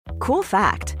Cool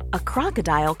fact, a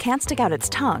crocodile can't stick out its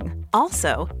tongue.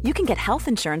 Also, you can get health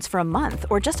insurance for a month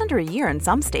or just under a year in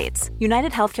some states.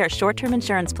 United Healthcare short-term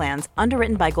insurance plans,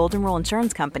 underwritten by Golden Rule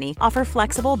Insurance Company, offer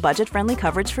flexible, budget-friendly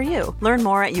coverage for you. Learn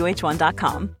more at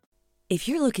uh1.com. If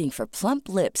you're looking for plump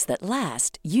lips that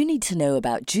last, you need to know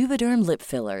about Juvederm lip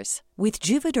fillers. With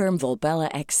Juvederm Volbella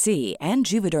XC and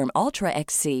Juvederm Ultra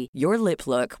XC, your lip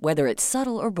look, whether it's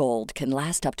subtle or bold, can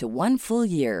last up to 1 full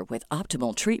year with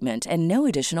optimal treatment and no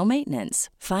additional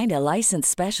maintenance. Find a licensed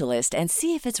specialist and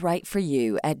see if it's right for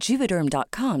you at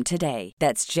Juvederm.com today.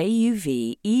 That's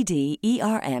JUVEDERM.com.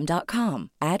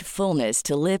 Add fullness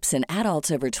to lips in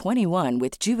adults over 21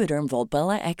 with Juvederm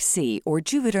Volbella XC or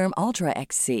Juvederm Ultra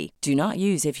XC. Do not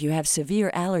use if you have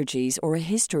severe allergies or a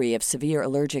history of severe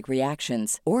allergic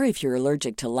reactions, or if you're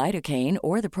allergic to lidocaine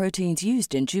or the proteins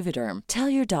used in Juvederm. Tell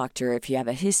your doctor if you have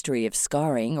a history of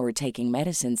scarring or taking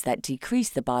medicines that decrease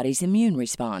the body's immune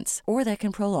response or that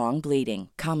can prolong bleeding.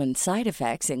 Common side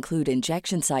effects include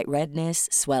injection site redness,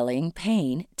 swelling,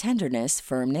 pain, tenderness,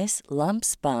 firmness,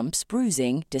 lumps, bumps,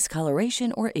 bruising,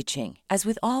 discoloration, or itching. As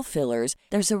with all fillers,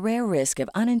 there's a rare risk of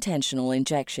unintentional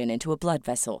injection into a blood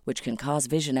vessel, which can cause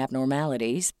vision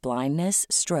abnormalities, blindness,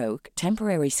 stroke,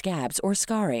 temporary scabs, or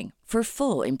scarring. For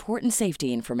full, important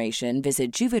safety information,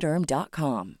 visit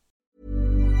Juvederm.com.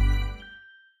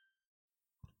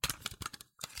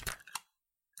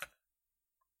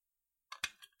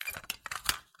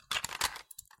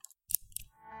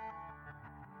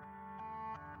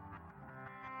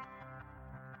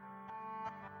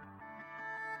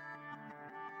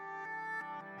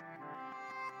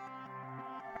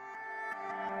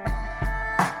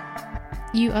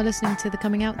 You are listening to The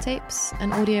Coming Out Tapes,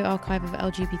 an audio archive of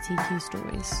LGBTQ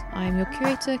stories. I am your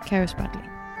curator, Keris Bradley.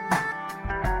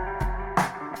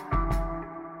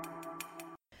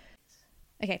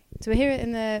 Okay, so we're here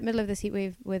in the middle of this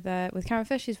heatwave with Karen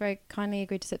Fish, who's very kindly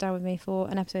agreed to sit down with me for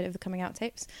an episode of The Coming Out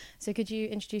Tapes. So could you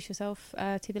introduce yourself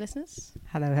to the listeners?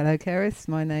 Hello, Keris.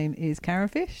 My name is Karen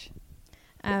Fish.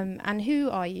 And who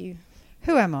are you?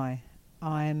 Who am I?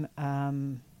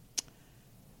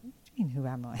 Who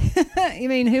am I? You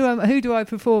mean who do I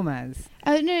perform as?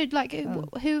 No, like who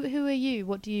are you?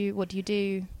 What do you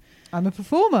do? I'm a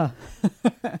performer.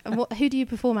 And who do you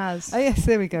perform as? Oh yes,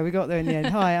 there we go. We got there in the end.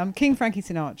 Hi, I'm King Frankie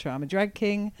Sinatra. I'm a drag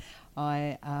king.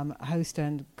 I host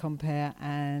and compare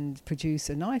and produce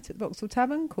a night at the Vauxhall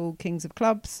Tavern called Kings of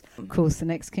Clubs. Of course, the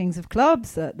next Kings of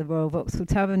Clubs at the Royal Vauxhall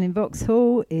Tavern in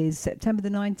Vauxhall is September the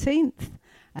 19th.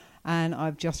 And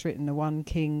I've just written a one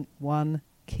king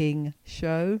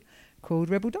show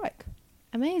called Rebel Dyke.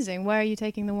 Amazing. Where are you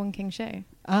taking the One King show?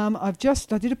 I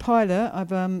did a pilot. I've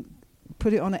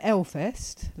put it on at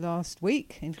Elfest last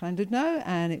week in Llandudno,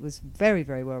 and it was very,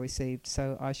 very well received.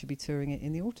 So I should be touring it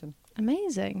in the autumn.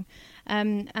 Amazing.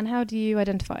 And how do you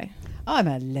identify? I'm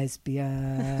a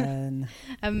lesbian.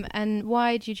 And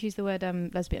why do you choose the word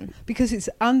lesbian? Because it's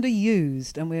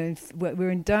underused, and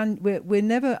we're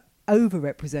never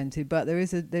overrepresented, but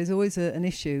there's always an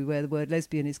issue where the word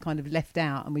lesbian is kind of left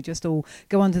out, and we just all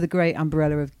go under the great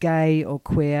umbrella of gay or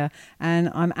queer. And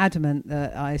I'm adamant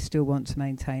that I still want to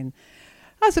maintain,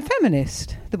 as a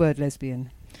feminist, the word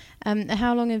lesbian.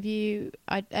 How long have you?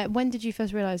 When did you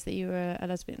first realise that you were a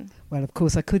lesbian? Well, of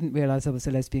course, I couldn't realise I was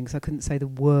a lesbian because I couldn't say the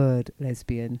word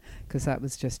lesbian because that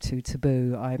was just too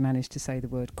taboo. I managed to say the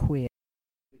word queer.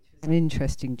 An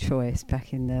interesting choice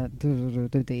back in the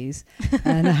days.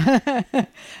 And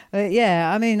but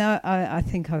yeah, I mean, I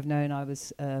think I've known I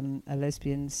was a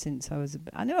lesbian since I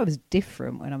knew I was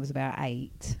different when I was about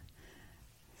 8.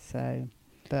 So,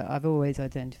 but I've always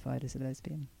identified as a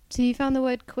lesbian. So you found the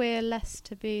word queer less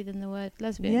taboo than the word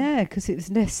lesbian? Yeah, because it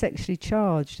was less sexually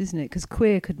charged, isn't it? Because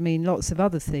queer could mean lots of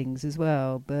other things as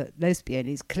well, but lesbian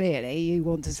is clearly you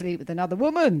want to sleep with another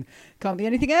woman. Can't be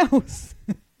anything else.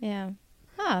 Yeah.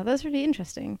 Ah, that's really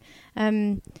interesting.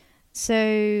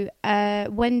 So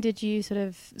when did you sort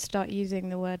of start using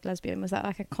the word lesbian? Was that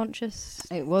like a conscious?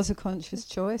 It was a conscious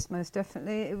choice, most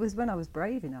definitely. It was when I was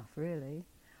brave enough, really.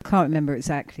 I can't remember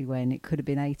exactly when. It could have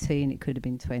been 18, it could have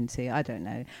been 20, I don't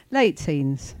know. Late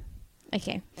teens.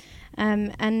 Okay.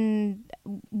 And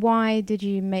why did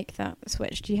you make that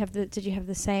switch? Did you have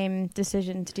the same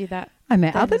decision to do that? I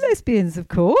met other lesbians, of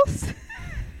course.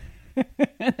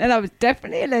 And I was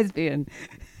definitely a lesbian.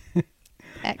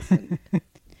 Excellent.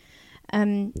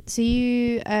 So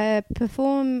you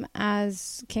perform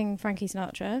as King Frankie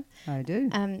Sinatra. I do.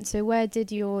 So where did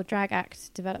your drag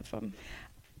act develop from?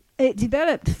 It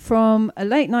developed from a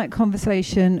late night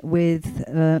conversation with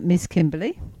Miss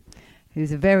Kimberly,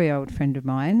 who's a very old friend of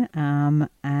mine, and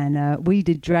we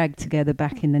did drag together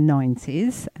back in the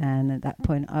 90s, and at that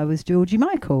point I was Georgie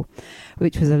Michael,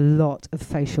 which was a lot of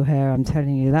facial hair. I'm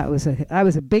telling you, that was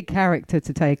a big character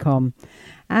to take on.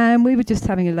 And we were just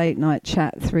having a late night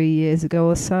chat 3 years ago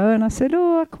or so, and I said,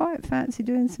 I quite fancy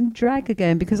doing some drag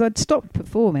again, because I'd stopped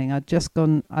performing.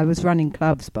 I was running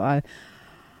clubs, but I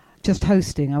just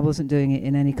hosting. I wasn't doing it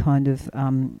in any kind of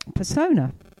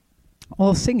persona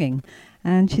or singing.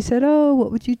 And she said,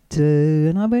 what would you do?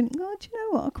 And I went, do you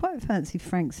know what? I quite fancy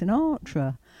Frank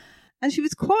Sinatra. And she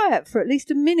was quiet for at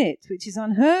least a minute, which is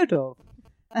unheard of,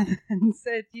 and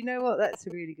said, you know what? That's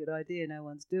a really good idea. No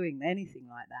one's doing anything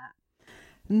like that.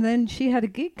 And then she had a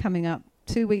gig coming up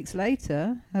 2 weeks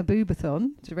later, her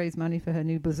boobathon, to raise money for her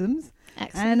new bosoms.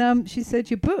 Excellent. And she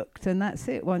said, you're booked, and that's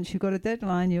it. Once you've got a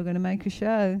deadline, you're going to make a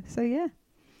show. So, yeah.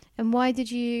 And why did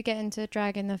you get into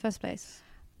drag in the first place?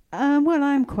 Well,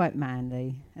 I'm quite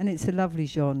manly, and it's a lovely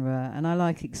genre, and I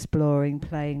like exploring,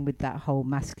 playing with that whole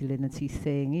masculinity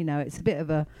thing. You know, it's a bit of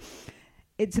a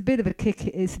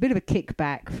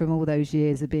kickback from all those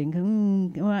years of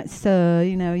being, all right, sir,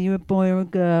 you know, you're a boy or a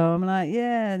girl. I'm like,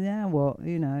 yeah, what,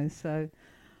 you know. So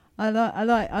I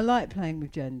like playing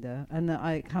with gender, and that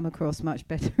I come across much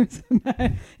better as a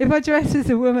man. If I dress as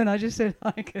a woman, I just look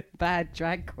like a bad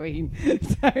drag queen.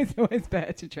 So it's always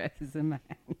better to dress as a man.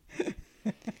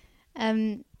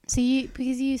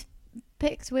 Because you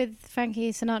picked with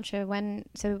Frankie Sinatra when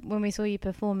we saw you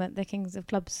perform at the Kings of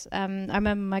Clubs, I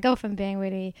remember my girlfriend being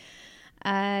really,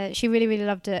 she really, really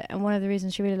loved it. And one of the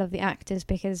reasons she really loved the act is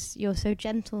because you're so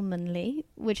gentlemanly,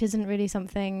 which isn't really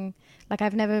something, like,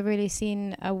 I've never really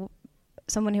seen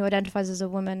someone who identifies as a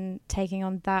woman taking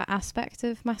on that aspect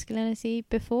of masculinity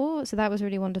before. So that was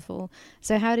really wonderful.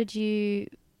 So how did you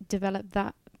develop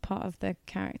that part of the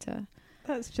character?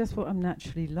 That's just what I'm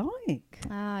naturally like.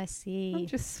 Ah, I see. I'm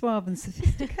just suave and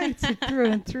sophisticated through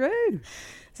and through.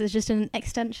 So it's just an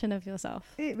extension of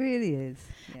yourself. It really is,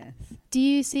 yes. Do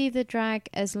you see the drag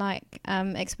as like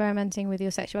experimenting with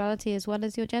your sexuality as well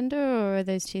as your gender, or are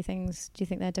those two things, do you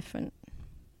think they're different?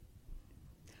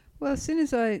 Well, as soon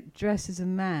as I dress as a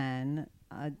man,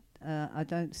 I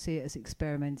don't see it as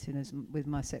experimenting with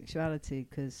my sexuality,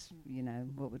 because, you know,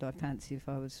 what would I fancy if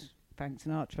I was Frank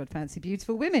Sinatra? I'd fancy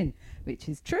beautiful women, which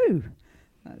is true.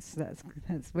 That's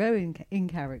very in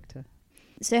character.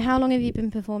 So how long have you been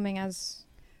performing as?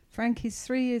 Frankie's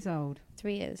 3 years old.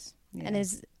 3 years. Yeah. And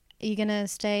are you going to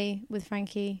stay with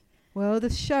Frankie? Well, the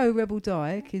show Rebel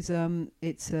Dyke is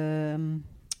it's a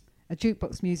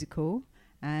jukebox musical,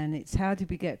 and it's how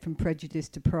did we get from prejudice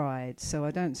to pride. So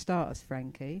I don't start as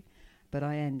Frankie, but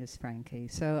I end as Frankie.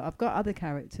 So I've got other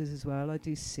characters as well. I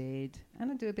do Sid,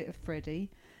 and I do a bit of Freddie.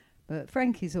 But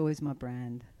Frankie's always my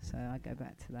brand, so I go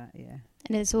back to that, yeah.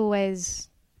 And it's always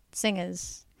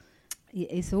singers?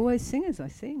 It's always singers I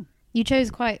sing. You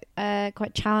chose quite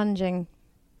challenging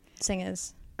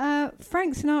singers.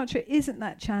 Frank Sinatra isn't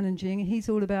that challenging. He's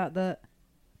all about the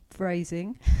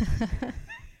phrasing.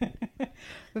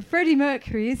 But Freddie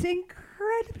Mercury is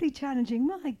incredibly challenging.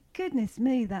 My goodness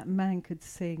me, that man could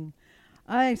sing.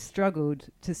 I struggled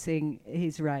to sing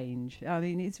his range. I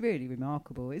mean, it's really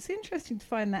remarkable. It's interesting to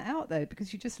find that out, though,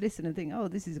 because you just listen and think, oh,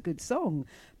 this is a good song.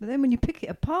 But then when you pick it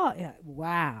apart, you're like,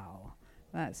 wow,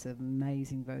 that's an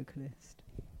amazing vocalist.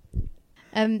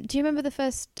 Do you remember the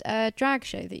first drag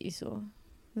show that you saw?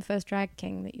 The first drag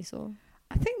king that you saw?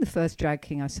 I think the first drag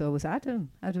king I saw was Adam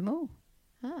All.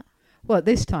 Ah. Well,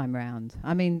 this time round.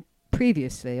 I mean,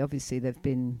 previously, obviously, they've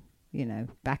been... You know,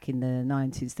 back in the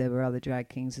 90s, there were other drag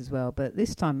kings as well. But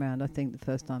this time round, I think the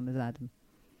first time was Adam.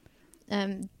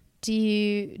 Do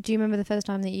you remember the first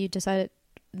time that you decided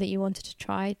that you wanted to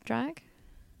try drag?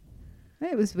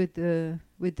 It was with the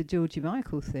Georgie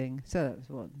Michael thing. So that was,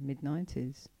 what,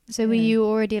 mid-90s. So were you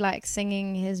already, like,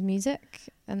 singing his music?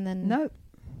 And then...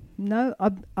 No,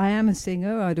 I am a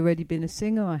singer. I'd already been a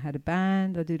singer. I had a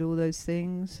band. I did all those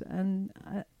things. And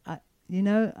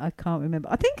I can't remember.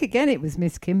 I think, again, it was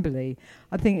Miss Kimberly.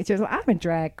 I think it's just like, I'm a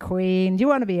drag queen. Do you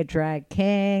want to be a drag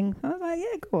king? I was like,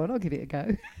 yeah, go on. I'll give it a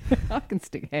go. I can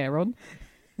stick hair on.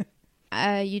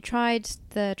 You tried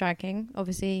the drag king.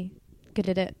 Obviously, good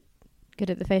at it. Good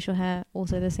at the facial hair.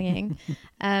 Also the singing.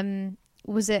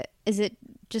 Is it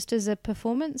just as a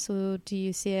performance, or do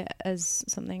you see it as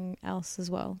something else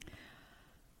as well?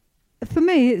 For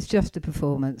me, it's just a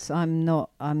performance. I'm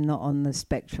not on the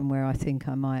spectrum where I think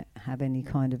I might have any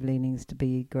kind of leanings to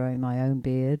be growing my own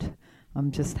beard.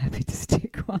 I'm just happy to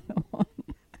stick one on.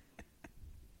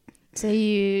 So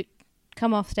you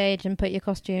come off stage and put your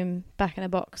costume back in a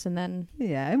box and then...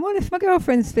 Yeah, and what if my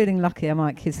girlfriend's feeling lucky, I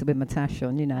might kiss her with my tash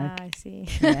on, you know. I see.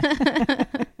 Yeah.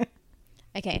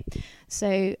 Okay,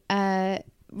 so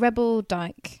Rebel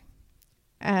Dyke.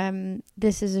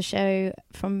 This is a show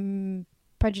from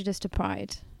Prejudice to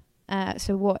Pride.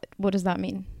 So what does that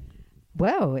mean?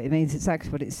 Well, it means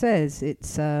exactly what it says.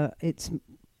 It's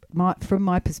from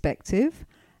my perspective,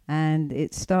 and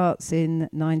it starts in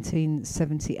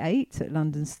 1978 at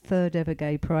London's third ever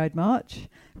Gay Pride March,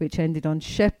 which ended on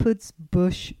Shepherd's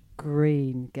Bush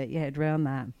Green. Get your head around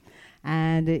that.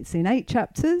 And it's in 8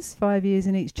 chapters, 5 years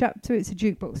in each chapter. It's a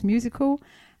jukebox musical,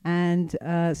 and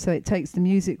so it takes the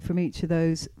music from each of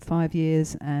those 5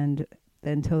 years and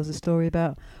then tells a story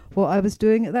about what I was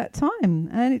doing at that time,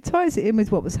 and it ties it in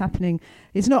with what was happening.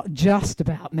 It's not just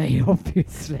about me,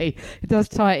 obviously. It does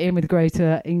tie it in with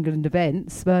greater England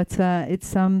events, but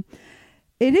it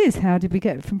is. How did we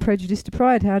get from Prejudice to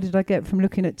Pride? How did I get from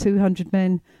looking at 200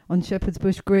 men on Shepherd's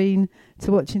Bush Green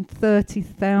to watching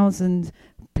 30,000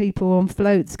 people on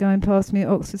floats going past me at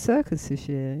Oxford Circus this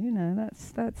year? You know,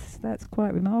 that's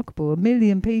quite remarkable. 1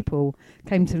 million people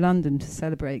came to London to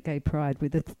celebrate Gay Pride,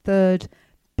 with the third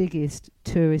biggest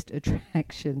tourist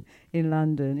attraction in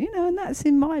London. You know, and that's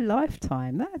in my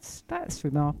lifetime. That's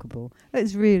remarkable.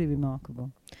 That's really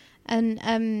remarkable.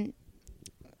 And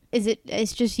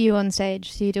it's just you on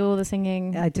stage, so you do all the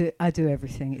singing? I do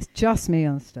everything. It's just me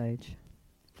on stage.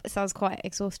 It sounds quite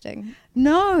exhausting.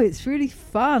 No, it's really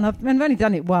fun. I've only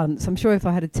done it once. I'm sure if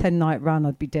I had a 10-night run,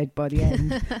 I'd be dead by the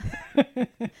end.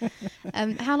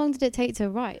 How long did it take to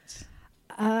write?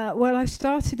 Well, I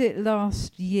started it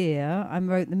last year. I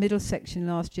wrote the middle section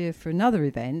last year for another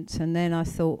event, and then I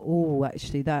thought,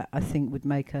 actually, that I think would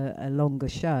make a longer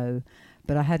show,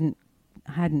 but I hadn't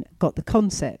got the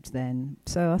concept then.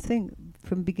 So I think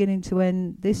from beginning to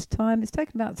end this time, it's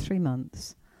taken about 3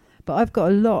 months. But I've got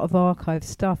a lot of archive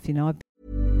stuff, you know.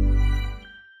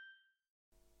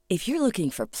 If you're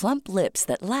looking for plump lips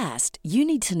that last, you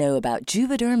need to know about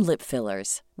Juvederm lip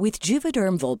fillers. With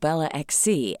Juvederm Volbella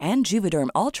XC and Juvederm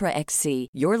Ultra XC,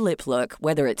 your lip look,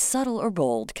 whether it's subtle or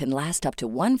bold, can last up to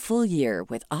 1 full year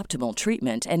with optimal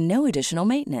treatment and no additional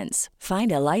maintenance.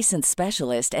 Find a licensed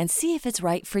specialist and see if it's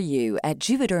right for you at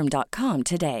Juvederm.com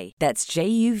today. That's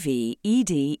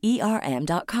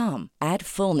JUVEDERM.com. Add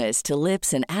fullness to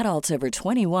lips in adults over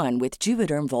 21 with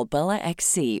Juvederm Volbella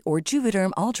XC or Juvederm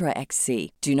Ultra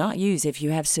XC. Do not use if you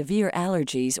have severe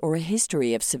allergies or a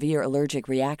history of severe allergic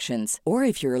reactions, or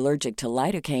if you're allergic to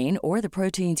lidocaine or the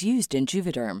proteins used in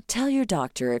Juvederm. Tell your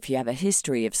doctor if you have a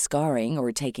history of scarring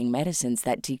or taking medicines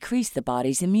that decrease the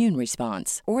body's immune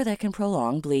response or that can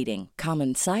prolong bleeding.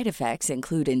 Common side effects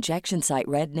include injection site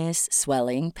redness,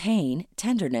 swelling, pain,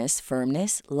 tenderness,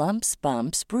 firmness, lumps,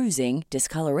 bumps, bruising,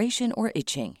 discoloration, or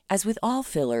itching. As with all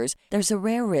fillers, there's a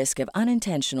rare risk of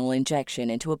unintentional injection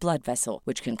into a blood vessel,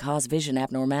 which can cause vision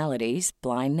abnormalities,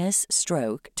 blindness,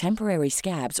 stroke, temporary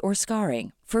scabs, or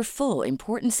scarring. For full,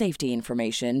 important safety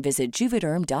information, visit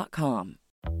Juvederm.com.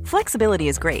 Flexibility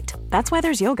is great. That's why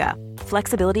there's yoga.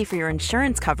 Flexibility for your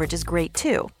insurance coverage is great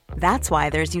too. That's why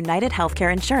there's United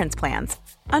Healthcare Insurance Plans.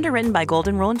 Underwritten by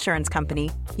Golden Rule Insurance Company,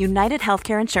 United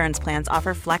Healthcare Insurance Plans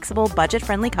offer flexible,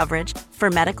 budget-friendly coverage for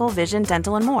medical, vision,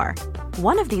 dental, and more.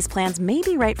 One of these plans may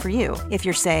be right for you if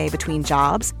you're, say, between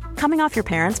jobs, coming off your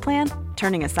parents' plan,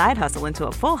 turning a side hustle into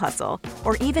a full hustle,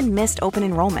 or even missed open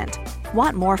enrollment.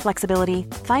 Want more flexibility?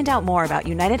 Find out more about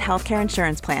United Healthcare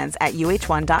Insurance Plans at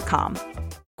UH1.com.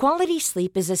 Quality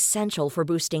sleep is essential for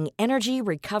boosting energy,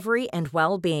 recovery, and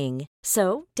well-being.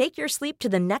 So, take your sleep to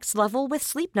the next level with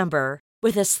Sleep Number.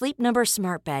 With a Sleep Number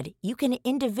smart bed, you can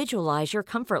individualize your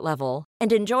comfort level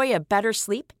and enjoy a better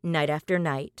sleep night after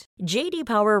night. J.D.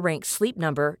 Power ranks Sleep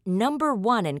Number number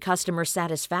 1 in customer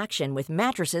satisfaction with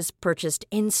mattresses purchased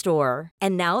in-store.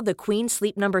 And now the Queen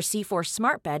Sleep Number C4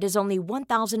 smart bed is only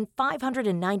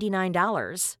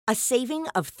 $1,599, a saving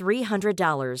of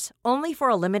 $300, only for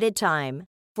a limited time.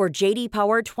 For J.D.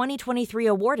 Power 2023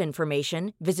 award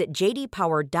information, visit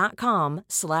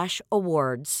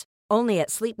jdpower.com/awards. Only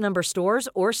at Sleep Number stores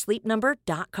or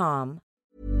sleepnumber.com.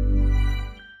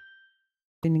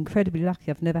 Been incredibly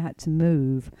lucky. I've never had to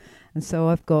move, and so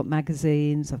I've got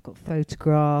magazines, I've got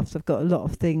photographs, I've got a lot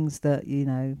of things that, you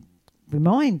know,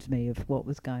 remind me of what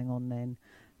was going on then.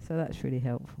 So that's really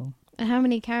helpful. And how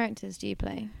many characters do you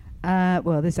play?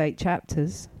 Well, there's 8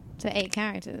 chapters. So 8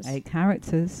 characters. 8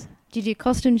 characters. Do you do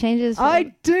costume changes?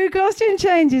 I do costume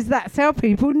changes. That's how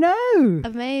people know.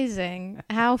 Amazing.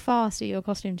 How fast are your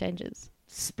costume changes?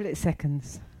 Split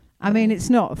seconds. I mean, it's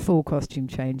not a full costume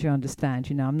change, you understand.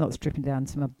 You know, I'm not stripping down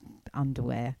to my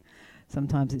underwear.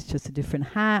 Sometimes it's just a different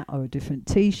hat or a different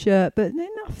T-shirt, but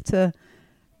enough to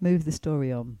move the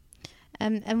story on.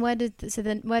 And where does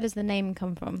the name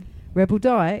come from? Rebel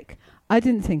Dyke. I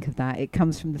didn't think of that. It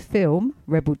comes from the film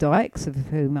Rebel Dykes, of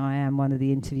whom I am one of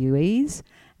the interviewees.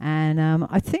 And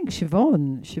I think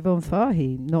Siobhan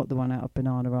Fahy, not the one out of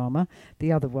Bananarama,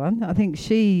 the other one, I think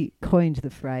she coined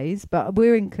the phrase. But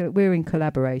we're in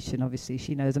collaboration, obviously.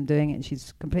 She knows I'm doing it and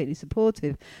she's completely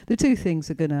supportive. The two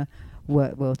things are going to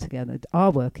work well together,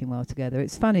 are working well together.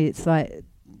 It's funny, it's like,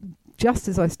 just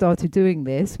as I started doing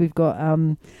this, we've got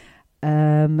an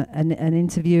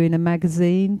interview in a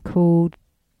magazine called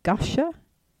Gusher.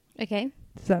 Okay.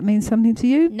 Does that mean something to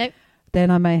you? Nope. Then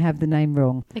I may have the name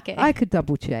wrong. Okay. I could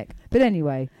double check. But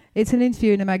anyway, it's an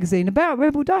interview in a magazine about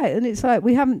Rebel Diet. And it's like,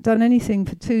 we haven't done anything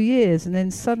for 2 years. And then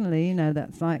suddenly, you know,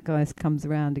 that zeitgeist comes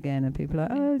around again. And people are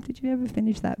like, oh, did you ever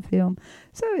finish that film?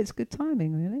 So it's good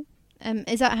timing, really.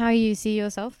 Is that how you see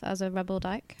yourself, as a Rebel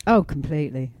Dyke? Oh,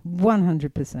 completely.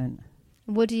 100%.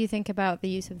 What do you think about the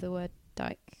use of the word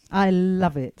dyke? I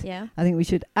love it. Yeah? I think we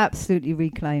should absolutely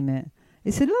reclaim it.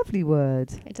 It's a lovely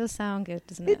word. It does sound good,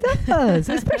 doesn't it? It does,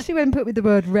 especially when put with the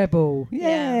word rebel.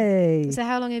 Yay! Yeah. So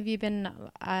how long have you been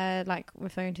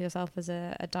referring to yourself as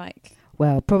a dyke?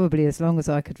 Well, probably as long as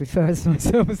I could refer to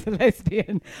myself as a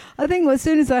lesbian. I think as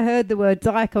soon as I heard the word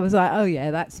dyke, I was like, oh yeah,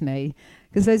 that's me.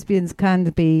 Because lesbians can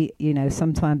be, you know,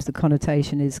 sometimes the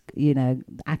connotation is, you know,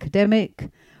 academic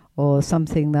or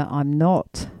something that I'm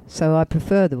not. So I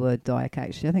prefer the word dyke,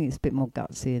 actually. I think it's a bit more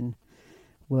gutsy and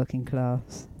working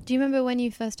class. Do you remember when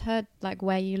you first heard, like,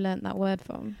 where you learnt that word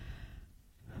from?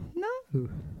 No,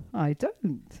 I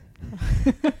don't.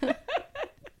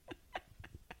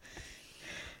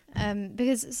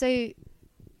 Because, so,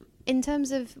 in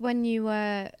terms of when you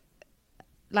were,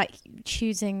 like,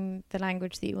 choosing the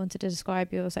language that you wanted to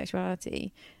describe your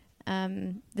sexuality,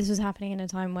 this was happening in a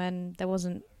time when there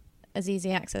wasn't as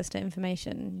easy access to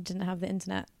information. You didn't have the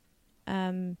internet.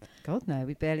 God, no,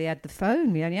 we barely had the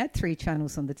phone. We only had 3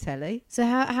 channels on the telly. So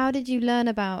how did you learn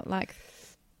about, like,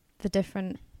 the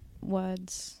different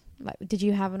words? Like, did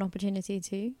you have an opportunity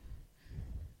to?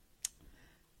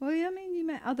 Well, yeah, I mean, you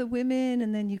met other women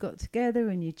and then you got together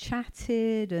and you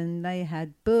chatted and they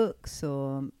had books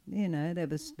or, you know, there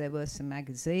were some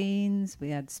magazines. We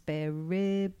had Spare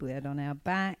Rib. We had On Our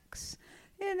Backs.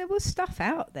 Yeah, there was stuff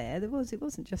out there. It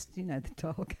wasn't just, you know, the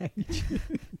dark ages.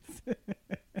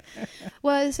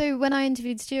 Well, so when I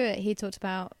interviewed Stuart, he talked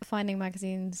about finding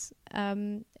magazines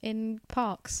in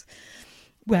parks.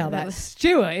 Well, that's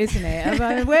Stuart, isn't it?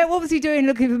 I mean, what was he doing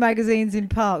looking for magazines in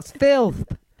parks?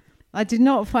 Filth. I did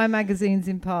not find magazines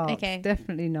in parks. Okay.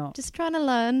 Definitely not. Just trying to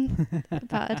learn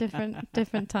about a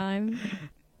different time.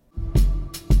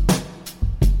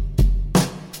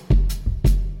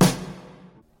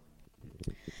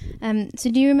 So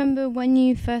do you remember when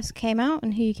you first came out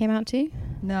and who you came out to?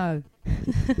 No.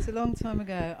 It's a long time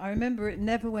ago. I remember it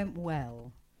never went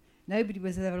well. Nobody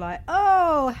was ever like,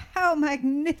 oh, how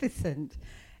magnificent.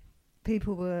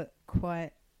 People were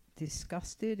quite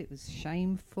disgusted. It was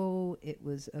shameful. It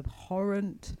was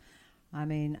abhorrent. I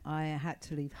mean, I had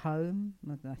to leave home,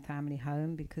 my family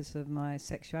home, because of my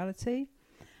sexuality.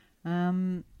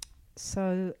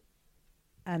 So,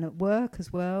 and at work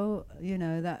as well, you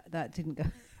know, that didn't go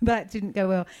that didn't go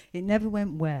well. It never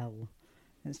went well.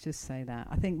 Let's just say that.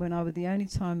 I think the only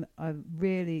time I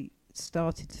really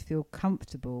started to feel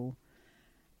comfortable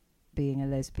being a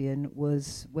lesbian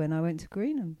was when I went to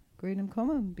Greenham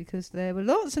Common, because there were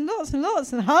lots and lots and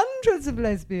lots and hundreds of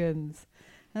lesbians.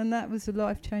 And that was a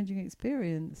life-changing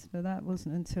experience. But that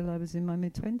wasn't until I was in my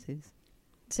mid-20s.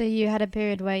 So you had a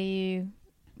period where you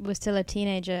were still a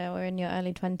teenager or in your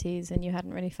early 20s and you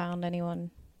hadn't really found anyone?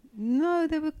 No,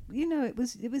 there were, you know, it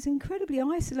was incredibly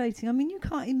isolating. I mean, you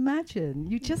can't imagine.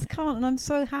 You just can't. And I'm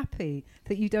so happy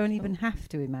that you don't even have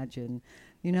to imagine,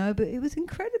 you know, but it was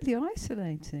incredibly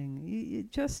isolating.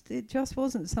 It just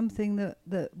wasn't something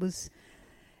that was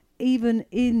even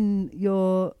in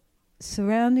your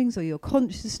surroundings or your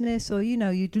consciousness, or, you know,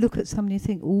 you'd look at somebody and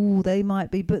think, oh, they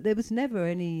might be, but there was never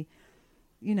any,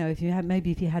 you know, if you had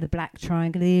a black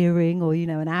triangle earring, or, you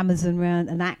know, an axe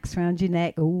round your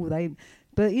neck,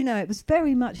 but, you know, it was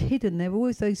very much hidden. There were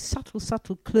always those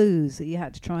subtle clues that you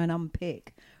had to try and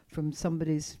unpick from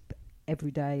somebody's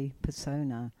everyday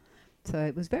persona. So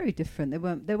it was very different.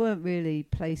 There weren't really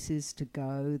places to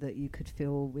go that you could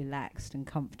feel relaxed and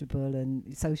comfortable and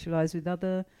socialise with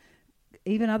other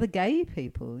gay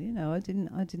people. You know, I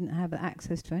didn't have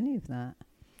access to any of that.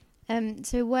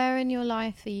 So where in your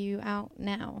life are you out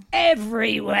now?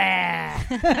 Everywhere.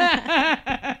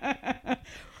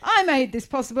 I made this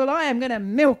possible. I am going to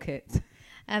milk it.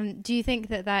 Do you think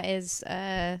that is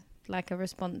like a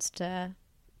response to,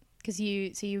 because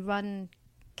you run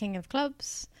King of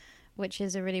Clubs, which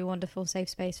is a really wonderful safe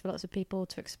space for lots of people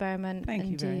to experiment Thank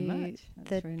and you very do much. That's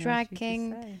the very nice drag of you to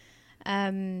king. say.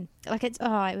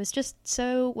 It was just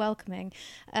so welcoming.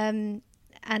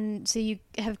 And so you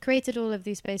have created all of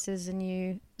these spaces and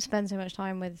you spend so much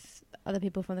time with other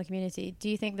people from the community. Do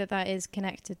you think that that is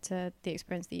connected to the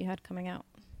experience that you had coming out?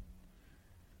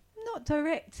 Not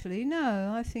directly,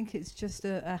 no. I think it's just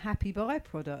a happy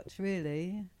byproduct,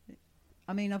 really.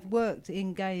 I mean, I've worked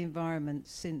in gay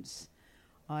environments since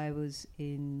I was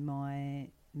in my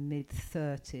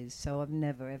mid-30s, so I've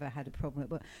never ever had a problem.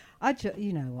 But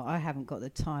you know what, I haven't got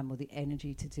the time or the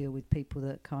energy to deal with people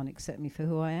that can't accept me for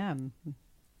who I am.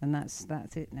 And that's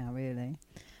it now, really.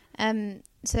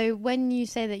 So when you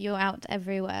say that you're out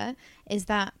everywhere, is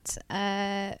that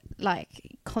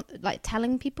like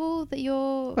telling people that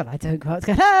you're... Well, I don't quite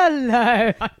go,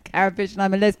 hello, I'm Carabish and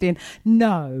I'm a lesbian.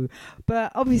 No,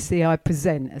 but obviously I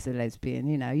present as a lesbian.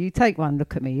 You know, you take one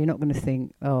look at me, you're not going to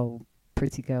think, oh,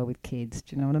 pretty girl with kids.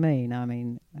 Do you know what I mean? I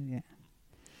mean, yeah.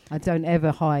 I don't ever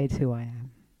hide who I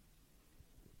am.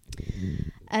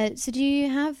 So do you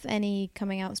have any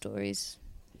coming out stories?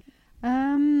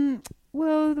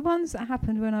 Well, the ones that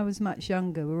happened when I was much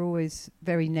younger were always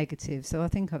very negative, so I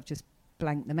think I've just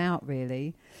blanked them out,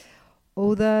 really.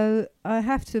 Although I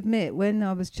have to admit, when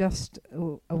I was just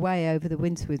away over the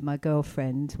winter with my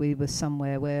girlfriend, we were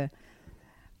somewhere where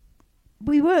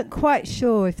we weren't quite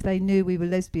sure if they knew we were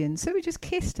lesbians, so we just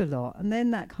kissed a lot, and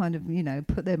then that kind of, you know,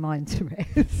 put their mind to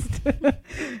rest.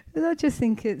 And I just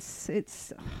think I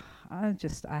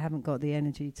haven't got the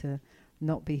energy to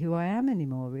not be who I am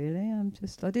anymore, really.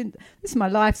 This is my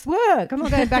life's work. I'm not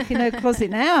going back in no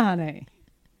closet now, honey.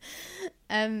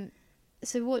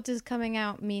 So what does coming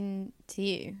out mean to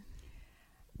you?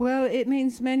 Well, it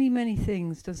means many, many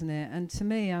things, doesn't it? And to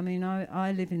me, I mean,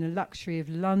 I live in a luxury of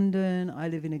London. I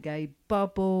live in a gay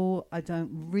bubble. I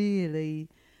don't really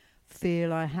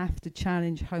feel I have to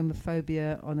challenge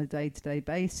homophobia on a day-to-day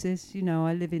basis. You know,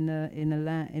 I live in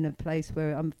a place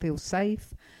where I feel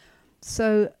safe.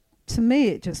 So to me,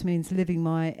 it just means living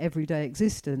my everyday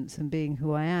existence and being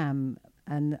who I am.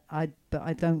 But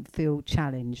I don't feel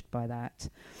challenged by that.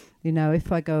 You know,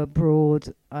 if I go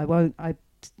abroad, I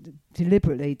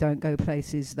deliberately don't go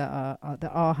places that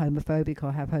are homophobic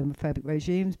or have homophobic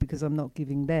regimes, because I'm not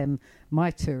giving them my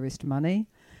tourist money.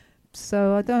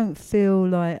 So I don't feel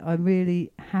like I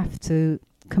really have to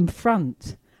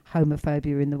confront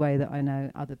homophobia in the way that I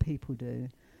know other people do.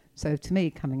 So to me,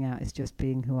 coming out is just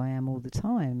being who I am all the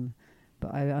time.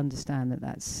 But I understand that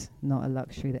that's not a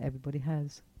luxury that everybody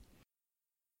has.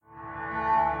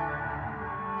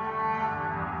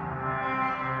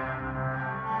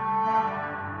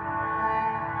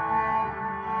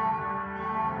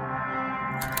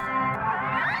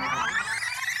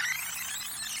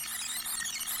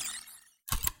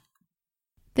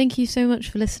 Thank you so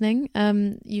much for listening.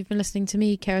 You've been listening to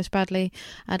me, Keris Bradley.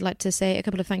 I'd like to say a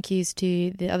couple of thank yous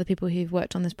to the other people who've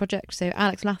worked on this project. So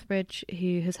Alex Lathbridge,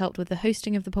 who has helped with the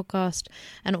hosting of the podcast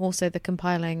and also the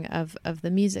compiling of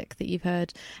the music that you've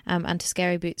heard, and to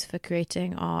Scary Boots for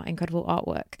creating our incredible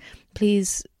artwork.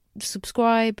 Please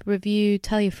subscribe, review,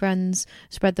 tell your friends,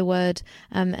 spread the word.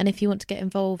 And if you want to get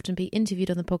involved and be interviewed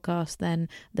on the podcast, then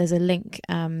there's a link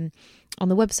on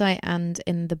the website and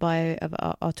in the bio of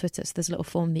our Twitter. So there's a little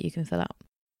form that you can fill out.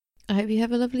 I hope you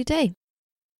have a lovely day.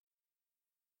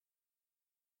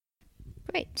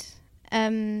 Great.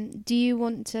 Do you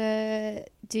want to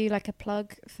do like a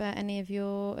plug for any of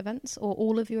your events or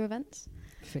all of your events?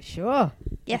 For sure.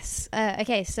 Yes.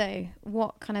 Okay, so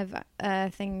what kind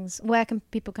of things, where can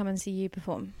people come and see you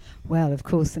perform? Well, of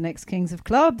course, the next Kings of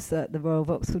Clubs at the Royal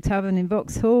Vauxhall Tavern in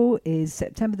Vauxhall is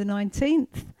September the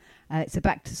 19th. It's a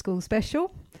back-to-school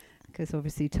special, because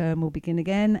obviously term will begin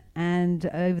again. And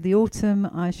over the autumn,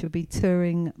 I shall be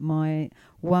touring my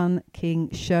One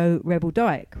King show, Rebel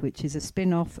Dyke, which is a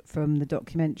spin-off from the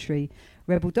documentary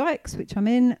Rebel Dykes, which I'm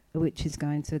in, which is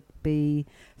going to be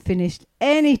finished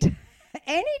any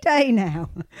day now.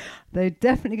 They're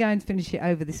definitely going to finish it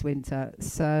over this winter.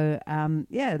 So,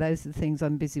 those are the things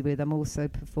I'm busy with. I'm also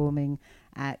performing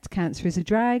at Cancer is a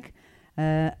Drag,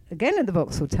 again at the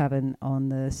Vauxhall Tavern on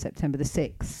the September the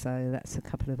 6th. So that's a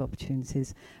couple of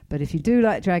opportunities. But if you do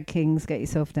like Drag Kings, get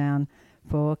yourself down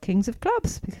for Kings of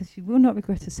Clubs, because you will not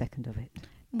regret a second of it.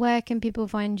 Where can people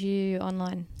find you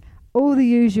online? All the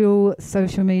usual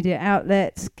social media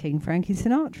outlets, King Frankie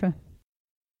Sinatra.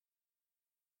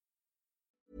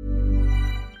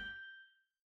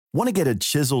 Want to get a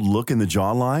chiseled look in the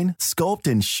jawline? Sculpt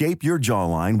and shape your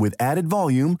jawline with added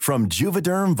volume from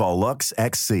Juvederm Volux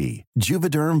XC.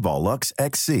 Juvederm Volux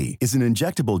XC is an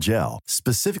injectable gel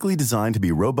specifically designed to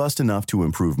be robust enough to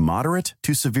improve moderate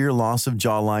to severe loss of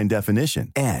jawline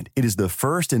definition. And it is the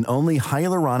first and only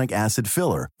hyaluronic acid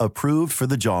filler approved for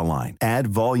the jawline. Add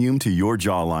volume to your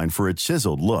jawline for a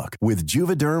chiseled look with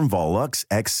Juvederm Volux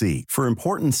XC. For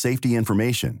important safety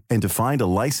information and to find a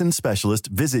licensed specialist,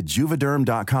 visit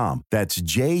Juvederm.com. That's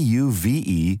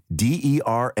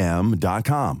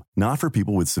Juvederm.com. Not for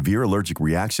people with severe allergic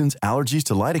reactions, allergies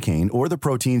to lidocaine, or the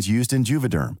proteins used in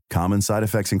Juvederm. Common side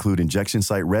effects include injection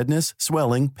site redness,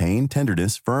 swelling, pain,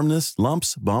 tenderness, firmness,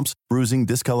 lumps, bumps, bruising,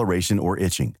 discoloration, or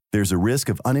itching. There's a risk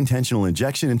of unintentional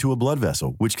injection into a blood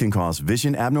vessel, which can cause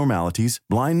vision abnormalities,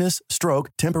 blindness, stroke,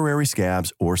 temporary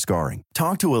scabs, or scarring.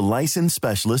 Talk to a licensed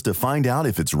specialist to find out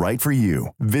if it's right for you.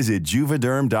 Visit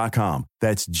Juvederm.com.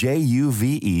 That's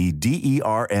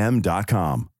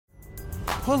Juvederm.com.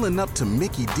 Pulling up to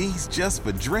Mickey D's just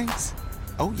for drinks?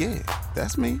 Oh yeah,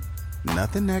 that's me.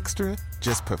 Nothing extra,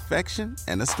 just perfection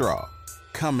and a straw.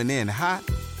 Coming in hot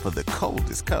for the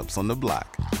coldest cups on the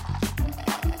block.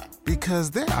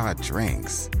 Because there are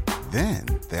drinks. Then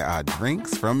there are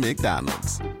drinks from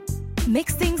McDonald's.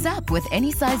 Mix things up with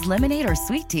any size lemonade or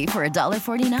sweet tea for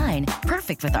 $1.49.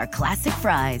 Perfect with our classic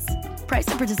fries. Price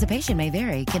and participation may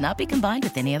vary. Cannot be combined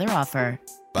with any other offer.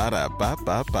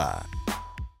 Ba-da-ba-ba-ba.